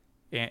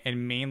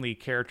 and mainly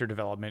character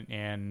development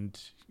and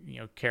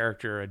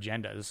character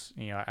agendas.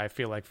 I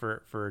feel like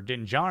for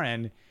Din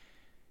Djarin,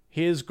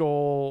 his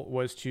goal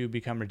was to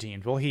become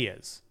redeemed. Well, he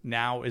is.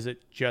 Now, is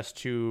it just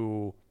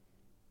to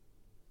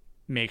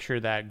make sure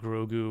that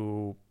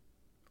Grogu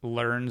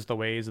learns the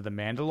ways of the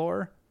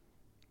Mandalore?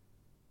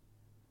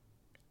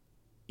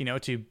 He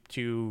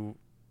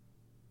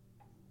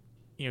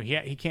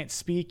can't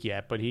speak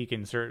yet, but he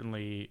can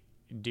certainly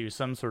do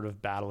some sort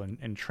of battle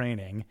and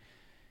training.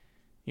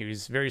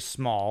 He's very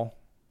small,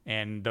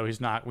 and though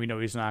we know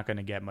he's not going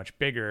to get much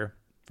bigger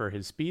for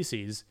his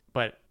species,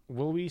 but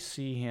will we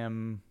see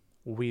him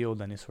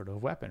wield any sort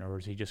of weapon, or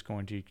is he just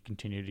going to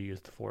continue to use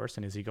the Force?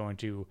 And is he going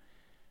to,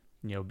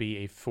 be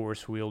a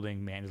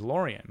Force-wielding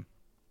Mandalorian,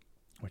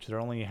 which there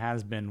only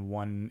has been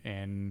one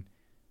in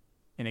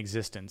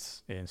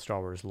existence in Star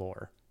Wars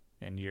lore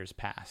in years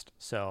past.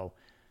 So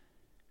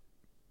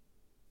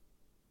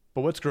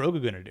But what's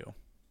Grogu going to do?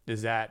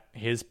 Is that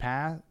his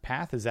path?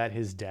 Is that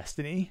his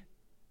destiny?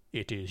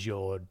 It is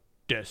your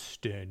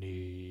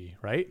destiny,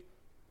 right?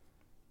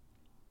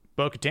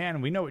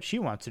 Bo-Katan, we know what she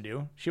wants to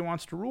do. She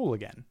wants to rule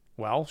again.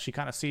 Well, she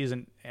kind of sees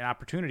an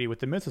opportunity with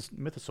the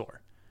mythosaur.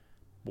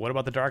 What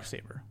about the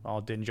Darksaber?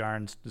 Well,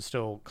 Djarin's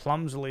still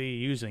clumsily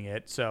using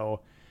it, so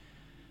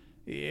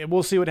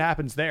we'll see what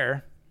happens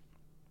there.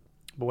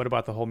 But what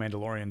about the whole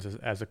Mandalorians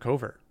as a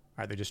covert?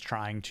 Are they just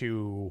trying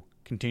to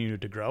continue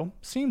to grow?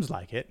 Seems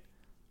like it.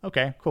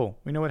 Okay, cool.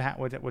 We know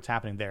what's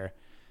happening there.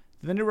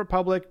 The New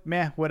Republic,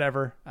 meh,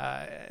 whatever.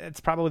 It's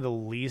probably the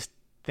least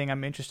thing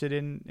I'm interested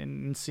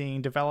in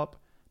seeing develop.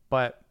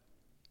 But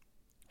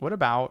what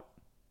about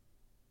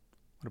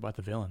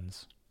the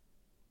villains?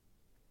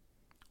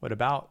 What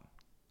about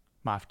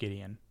Moff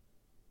Gideon?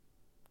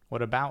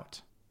 What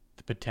about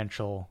the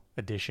potential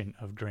addition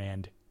of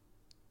Grand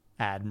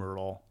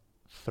Admiral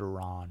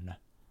Thrawn?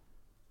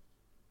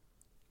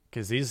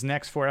 Because these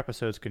next 4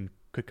 episodes could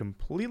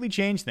completely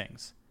change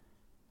things.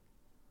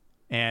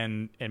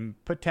 And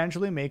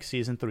potentially make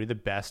season 3 the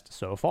best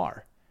so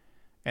far.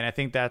 And I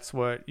think that's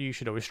what you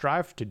should always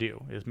strive to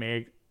do, is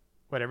make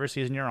whatever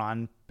season you're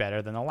on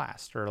better than the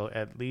last, or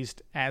at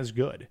least as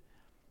good.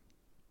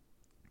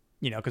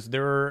 Because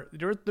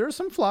there's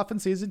some fluff in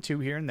season 2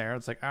 here and there.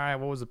 It's like, all right,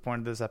 what was the point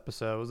of this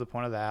episode? What was the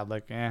point of that?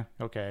 Like,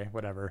 okay,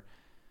 whatever.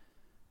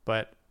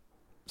 But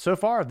so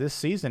far, this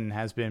season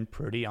has been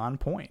pretty on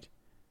point.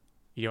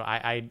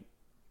 I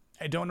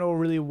don't know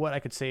really what I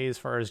could say as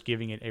far as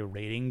giving it a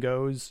rating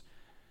goes.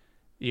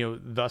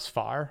 Thus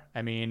far,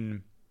 I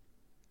mean,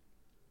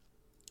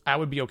 I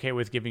would be okay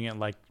with giving it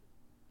like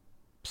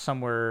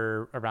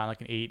somewhere around like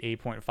an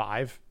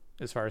 8.5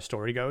 as far as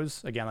story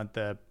goes. Again, like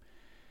the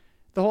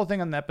whole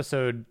thing on the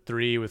episode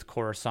 3 with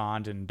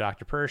Coruscant and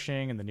Dr.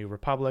 Pershing and the New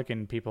Republic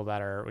and people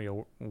that are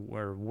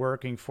were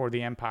working for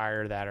the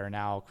Empire that are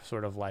now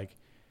sort of like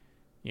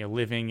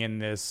living in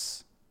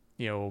this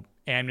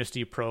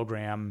amnesty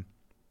program.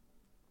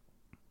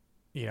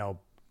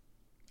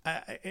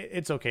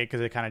 It's okay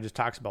because it kind of just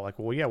talks about like,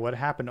 well, yeah, what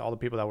happened to all the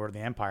people that were in the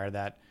Empire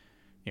that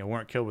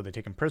weren't killed? Were they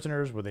taken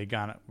prisoners? Were they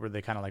kind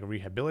of like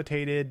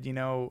rehabilitated?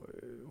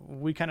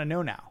 We kind of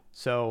know now.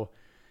 So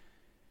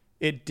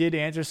it did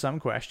answer some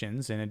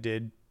questions, and it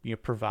did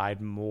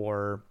provide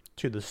more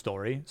to the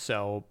story.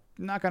 So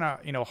I'm not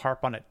gonna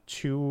harp on it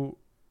too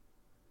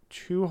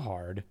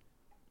hard.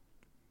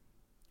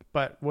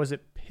 But was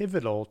it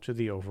pivotal to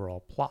the overall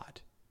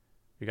plot?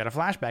 We got a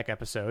flashback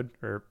episode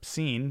or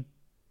scene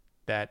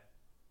that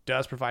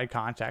does provide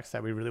context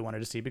that we really wanted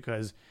to see,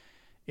 because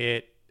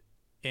it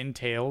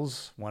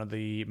entails one of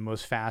the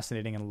most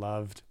fascinating and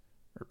loved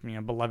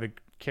or beloved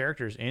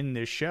characters in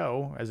this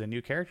show as a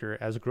new character,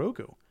 as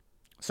Grogu.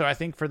 So I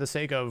think for the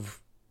sake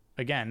of,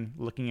 again,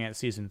 looking at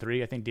season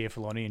 3, I think Dave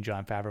Filoni and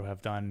Jon Favreau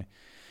have done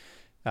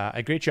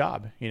a great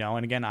job,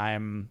 and again,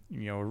 I'm,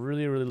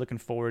 really, really looking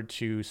forward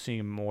to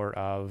seeing more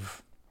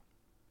of,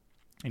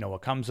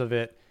 what comes of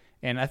it.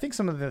 And I think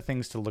some of the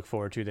things to look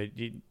forward to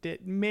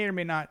that may or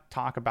may not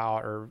talk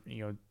about or,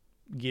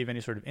 give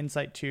any sort of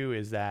insight to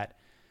is that,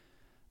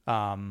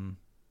 the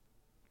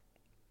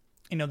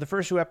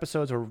first 2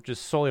 episodes were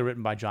just solely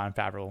written by Jon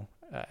Favreau.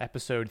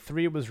 Episode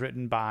 3 was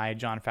written by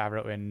Jon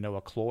Favreau and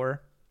Noah Clore.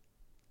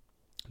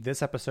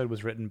 This episode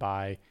was written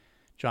by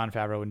Jon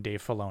Favreau and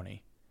Dave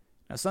Filoni.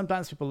 Now,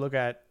 sometimes people look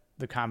at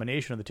the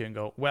combination of the two and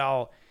go,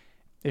 well,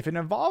 if it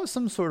involves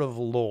some sort of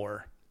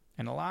lore,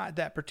 and a lot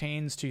that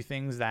pertains to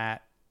things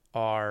that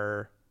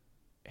are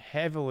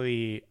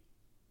heavily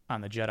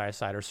on the Jedi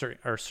side,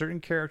 or certain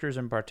characters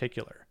in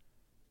particular,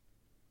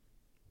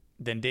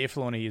 then Dave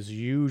Filoni is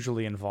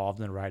usually involved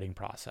in the writing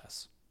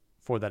process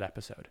for that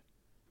episode.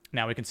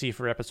 Now we can see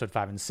for episode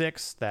 5 and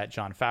 6 that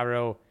Jon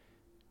Favreau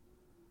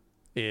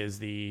is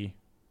the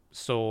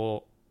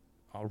sole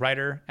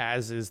writer,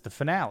 as is the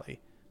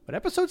finale. But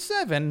episode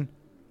 7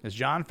 is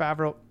Jon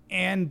Favreau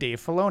and Dave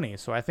Filoni.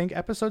 So I think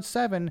episode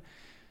 7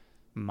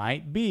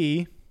 might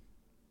be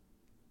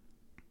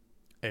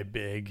a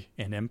big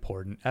and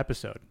important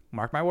episode.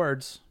 Mark my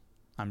words.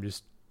 I'm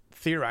just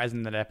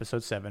theorizing that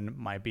episode 7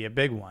 might be a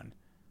big one.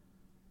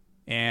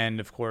 And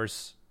of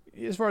course,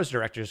 as far as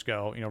directors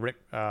go,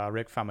 Rick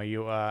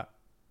Famuyiwa,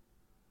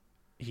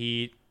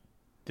 he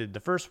did the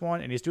first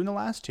one and he's doing the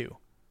last 2.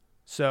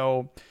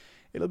 So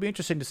it'll be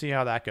interesting to see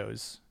how that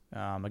goes.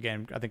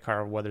 Again, I think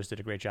Carl Weathers did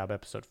a great job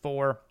episode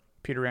 4.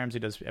 Peter Ramsey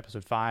does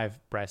episode 5.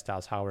 Bryce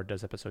Dallas Howard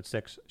does episode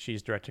 6.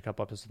 She's directed a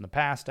couple episodes in the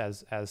past,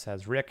 as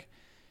has Rick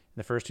in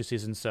the first 2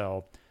 seasons.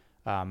 So,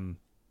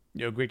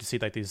 great to see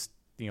like these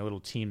little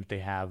team that they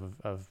have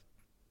of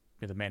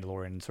the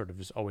Mandalorian sort of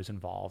just always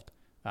involved,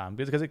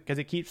 because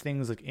it keeps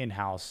things like in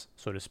house,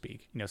 so to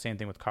speak. Same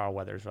thing with Carl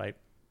Weathers, right?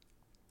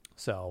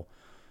 So,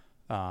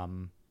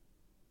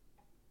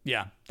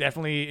 yeah,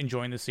 definitely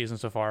enjoying this season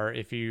so far.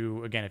 If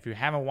you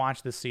haven't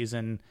watched this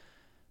season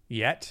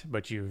yet,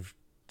 but you've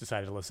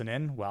decided to listen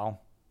in,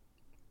 well,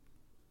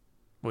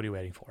 what are you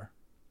waiting for?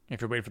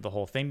 If you're waiting for the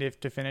whole thing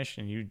to finish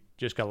and you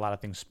just got a lot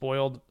of things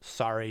spoiled,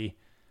 sorry.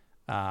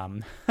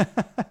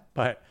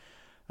 But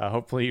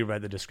hopefully you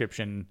read the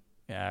description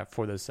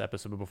for this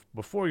episode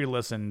before you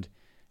listened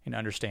and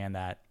understand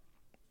that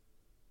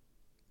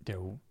there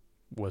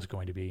was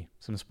going to be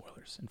some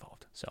spoilers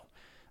involved. So,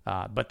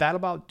 but that'll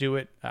about do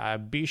it.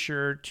 Be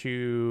sure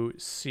to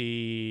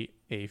see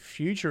a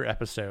future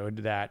episode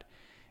that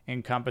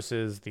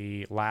encompasses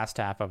the last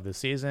half of the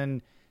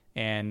season,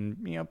 and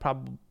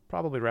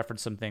probably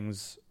reference some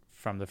things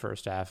from the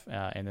first half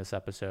in this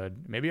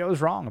episode. Maybe I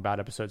was wrong about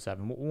episode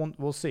 7.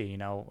 We'll see.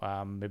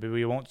 Maybe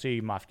we won't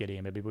see Moff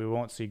Gideon. Maybe we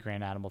won't see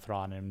Grand Admiral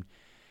Thrawn, and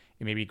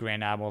maybe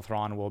Grand Admiral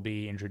Thrawn will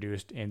be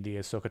introduced in the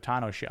Ahsoka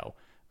Tano show.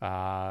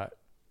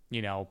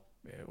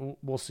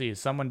 We'll see.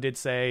 Someone did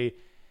say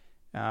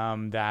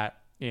that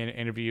in an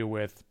interview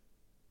with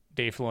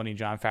Dave Filoni and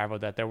Jon Favreau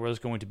that there was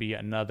going to be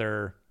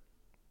another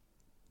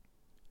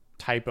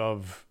type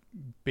of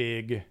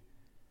big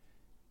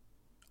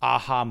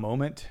aha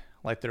moment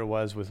like there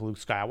was with Luke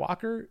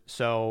Skywalker.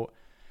 So,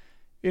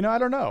 I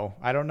don't know.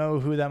 I don't know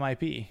who that might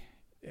be.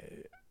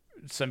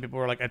 Some people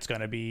were like, it's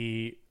going to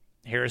be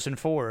Harrison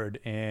Ford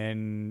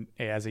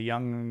as a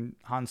young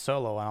Han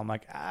Solo. And I'm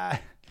like, I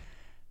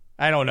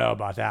don't know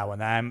about that one.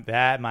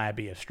 That might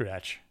be a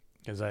stretch,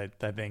 because I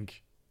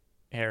think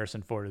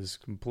Harrison Ford is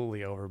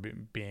completely over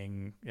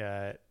being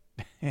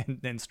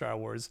in Star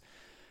Wars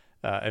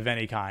of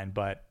any kind.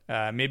 But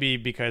maybe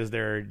because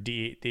they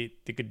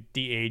could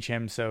de-age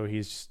him, so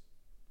he's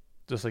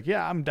just like,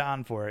 yeah, I'm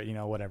down for it,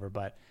 whatever.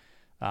 But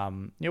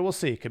we'll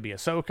see. It could be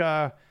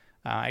Ahsoka.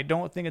 I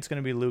don't think it's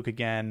going to be Luke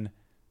again,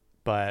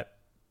 but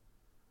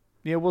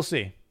we'll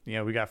see.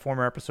 We got 4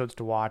 more episodes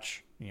to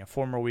watch,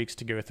 4 more weeks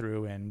to go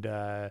through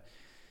and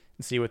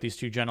see what these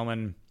two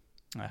gentlemen,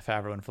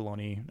 Favreau and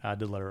Filoni,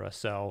 deliver us.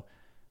 So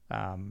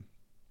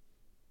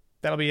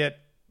that'll be it.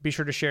 Be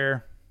sure to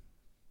share,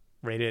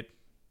 rate it,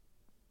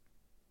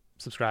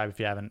 subscribe if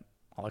you haven't,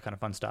 all that kind of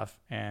fun stuff.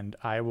 And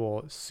I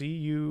will see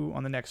you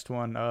on the next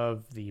one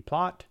of The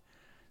Plot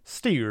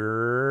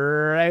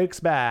Strikes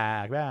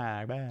Back.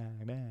 Back.